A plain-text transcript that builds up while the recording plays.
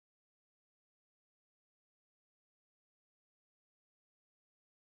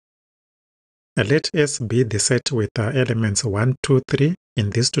Let S be the set with elements 1, 2, 3. In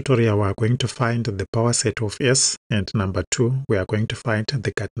this tutorial, we are going to find the power set of S, and number 2, we are going to find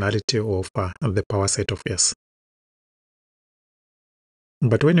the cardinality of the power set of S.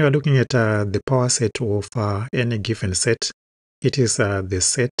 But when you are looking at the power set of any given set, it is the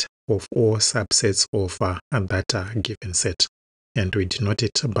set of all subsets of that given set, and we denote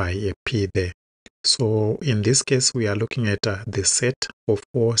it by a P there. So in this case, we are looking at the set of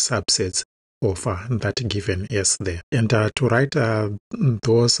all subsets of that given S there. And to write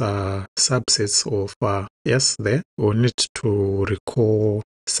those subsets of S there, we'll need to recall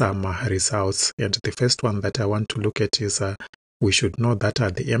some results. And the first one that I want to look at is we should know that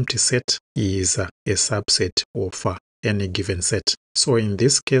the empty set is a subset of any given set. So in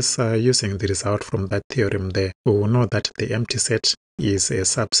this case, using the result from that theorem there, we will know that the empty set is a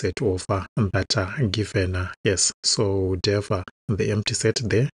subset of that given S. So would have the empty set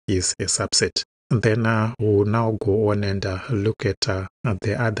there is a subset. And then we'll now go on and look at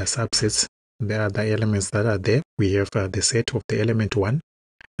the other subsets, the other elements that are there. We have the set of the element 1,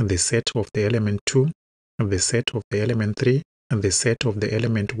 the set of the element 2, the set of the element 3, and the set of the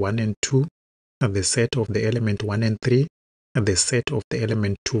element 1 and 2, and the set of the element 1 and 3, and the set of the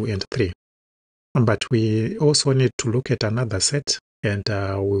element 2 and 3. But we also need to look at another set, and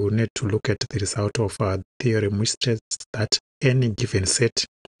we will need to look at the result of a theorem which states that any given set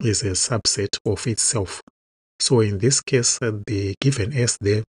is a subset of itself. So in this case, the given S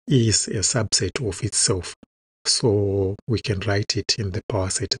there is a subset of itself. So we can write it in the power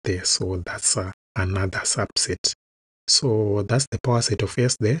set there. So that's another subset. So that's the power set of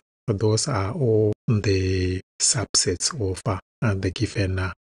S there. Those are all the subsets of the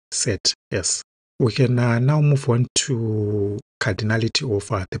given set S. We can now move on to cardinality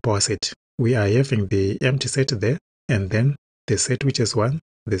of the power set. We are having the empty set there, and then the set which is 1,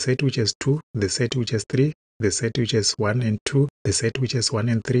 the set which is 2, the set which is 3, the set which is 1 and 2, the set which is 1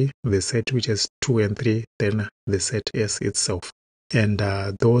 and 3, the set which is 2 and 3, then the set S itself. And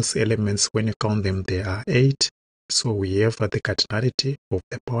those elements, when you count them, they are 8. So we have the cardinality of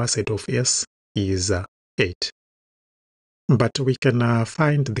the power set of S is 8. But we can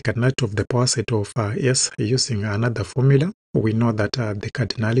find the cardinality of the power set of S using another formula. We know that the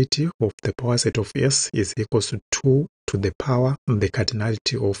cardinality of the power set of S is equals to 2 to the power the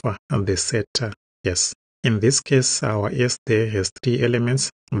cardinality of the set S. In this case, our S there has 3 elements.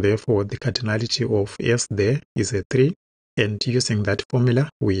 Therefore, the cardinality of S there is a 3. And using that formula,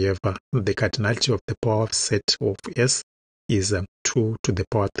 we have the cardinality of the power set of S is 2 to the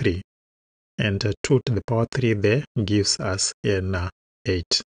power 3. And 2 to the power 3 there gives us an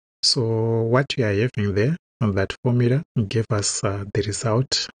 8. So what we are having there on that formula gave us the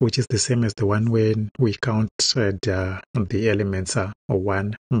result, which is the same as the one when we counted the elements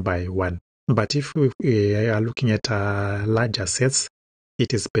 1 by 1. But if we are looking at larger sets,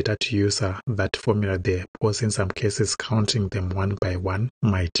 it is better to use that formula there, because in some cases counting them 1 by 1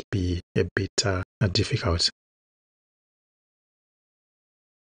 might be a bit difficult.